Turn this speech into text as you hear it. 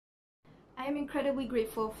I am incredibly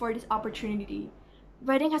grateful for this opportunity.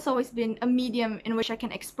 Writing has always been a medium in which I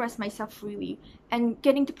can express myself freely, and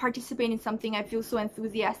getting to participate in something I feel so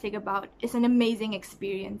enthusiastic about is an amazing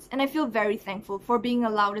experience, and I feel very thankful for being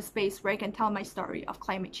allowed a space where I can tell my story of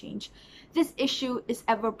climate change. This issue is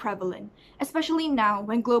ever prevalent, especially now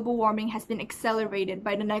when global warming has been accelerated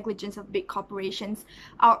by the negligence of big corporations.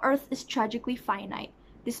 Our Earth is tragically finite,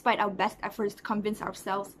 despite our best efforts to convince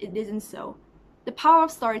ourselves it isn't so. The power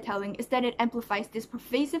of storytelling is that it amplifies this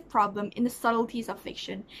pervasive problem in the subtleties of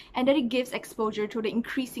fiction, and that it gives exposure to the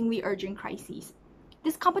increasingly urgent crises.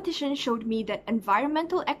 This competition showed me that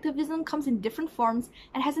environmental activism comes in different forms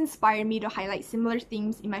and has inspired me to highlight similar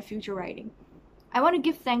themes in my future writing. I want to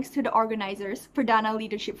give thanks to the organizers, Pradana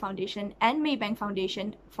Leadership Foundation and Maybank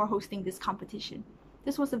Foundation for hosting this competition.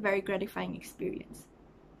 This was a very gratifying experience.